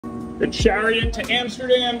The chariot to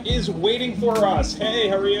Amsterdam is waiting for us. Hey,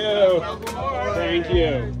 how are you? Thank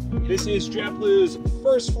you. This is JetBlue's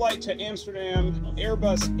first flight to Amsterdam,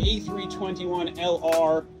 Airbus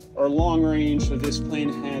A321LR, or long range. So this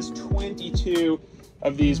plane has 22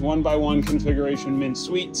 of these 1x1 configuration Mint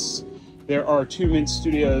suites. There are 2 Mint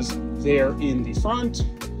studios there in the front.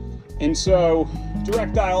 And so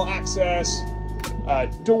direct aisle access,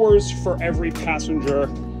 doors for every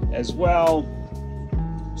passenger as well.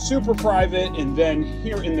 Super private, and then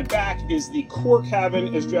here in the back is the core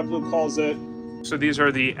cabin, as JetBlue calls it. So these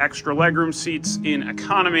are the extra legroom seats in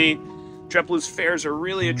economy. JetBlue's fares are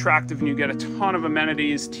really attractive, and you get a ton of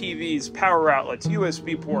amenities, TVs, power outlets,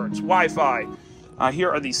 USB ports, Wi-Fi. Here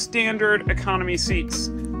are the standard economy seats.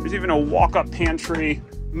 There's even a walk-up pantry,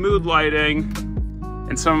 mood lighting,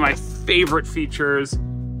 and some of my favorite features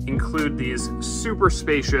include these super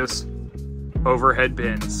spacious overhead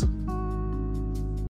bins.